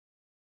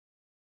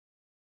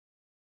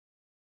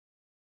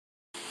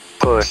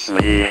Push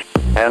me,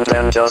 and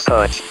then just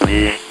touch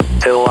me,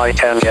 till I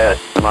can get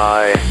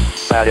my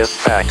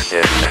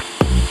satisfaction.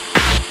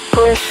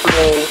 Push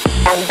me,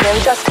 and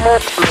then just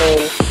hurt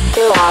me,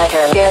 till I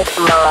can get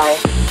my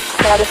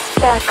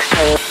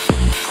satisfaction.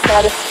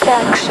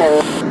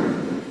 Satisfaction.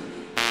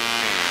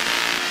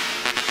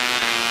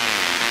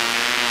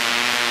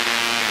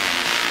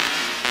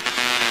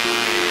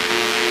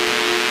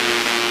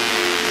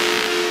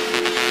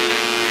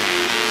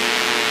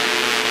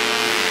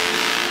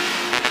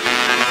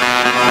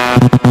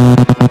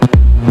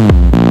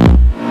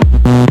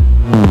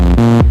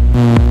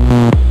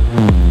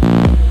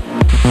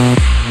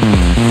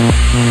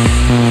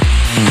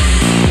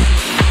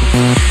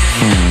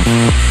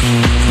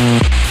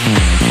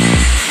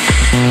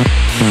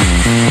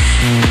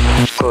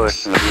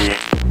 Push me,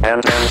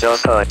 and then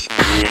just touch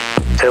me,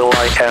 till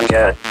I can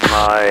get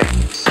my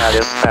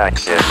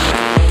satisfaction.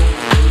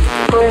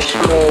 Push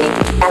me,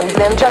 and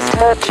then just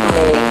hurt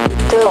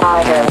me, till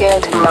I can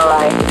get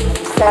my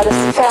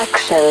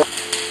satisfaction.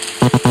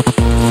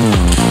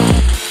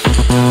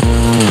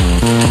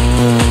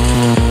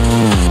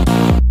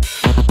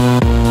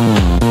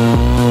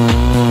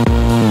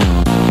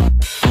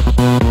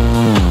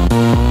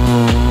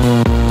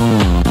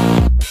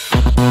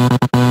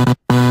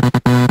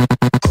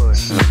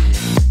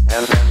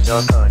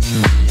 Just touch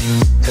me,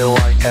 till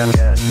I can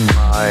get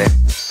my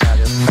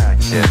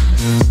satisfaction.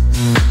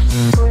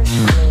 Push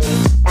me,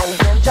 and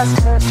then just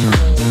hurt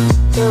me,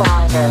 till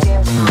I can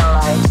get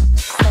my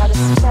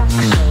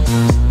satisfaction.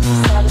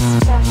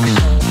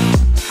 Satisfaction.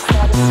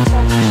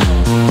 Satisfaction.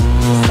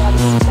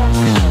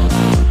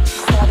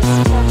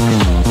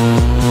 Satisfaction.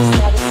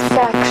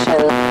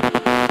 Satisfaction. Satisfaction.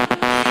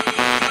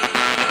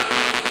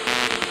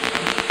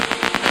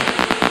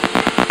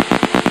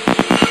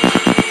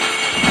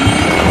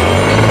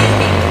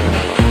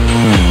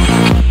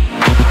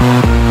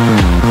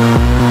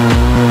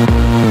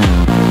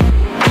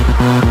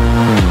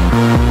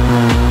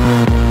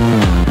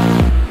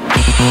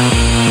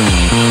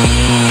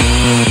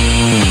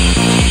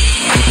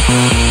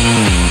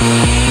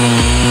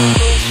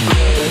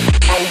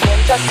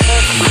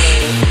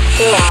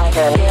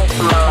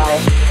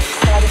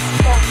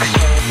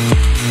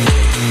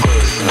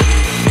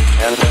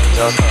 And then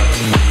just touch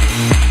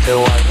me,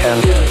 till I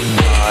can get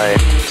my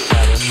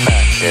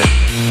satisfaction.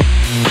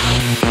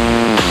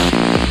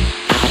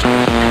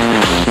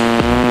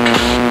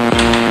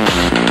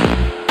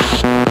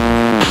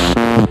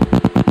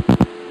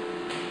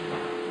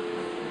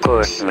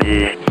 Push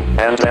me,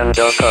 and then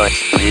just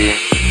touch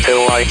me,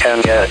 till I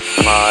can get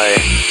my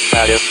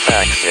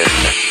satisfaction.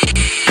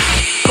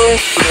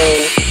 Push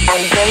me,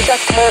 and then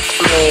just hurt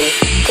me,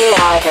 till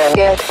I can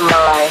get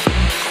my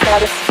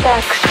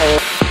satisfaction.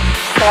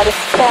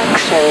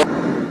 Satisfaction.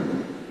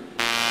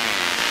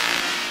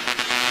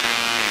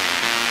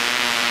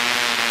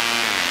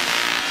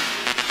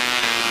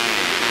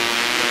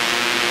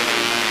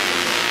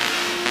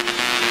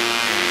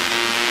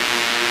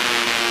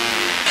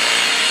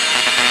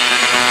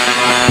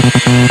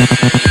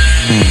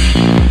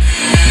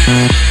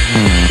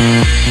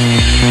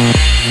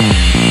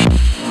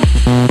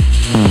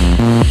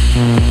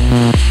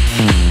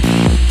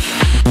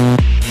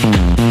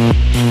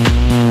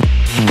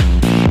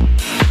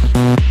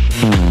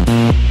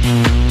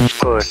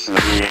 Push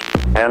me,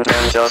 and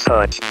then just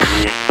touch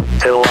me,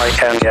 till I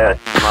can get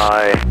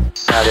my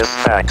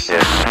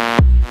satisfaction.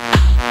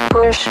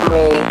 Push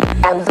me,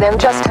 and then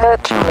just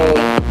hurt me,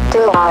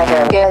 till I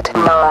can get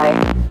my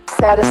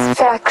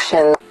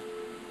satisfaction.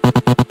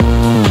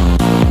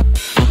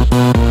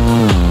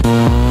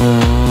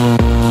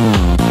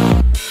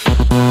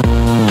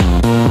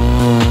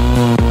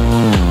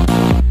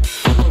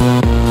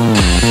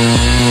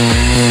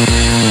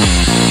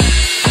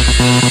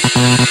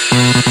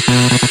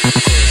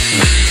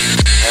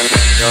 And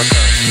then just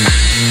touch me,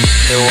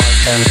 till I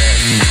can get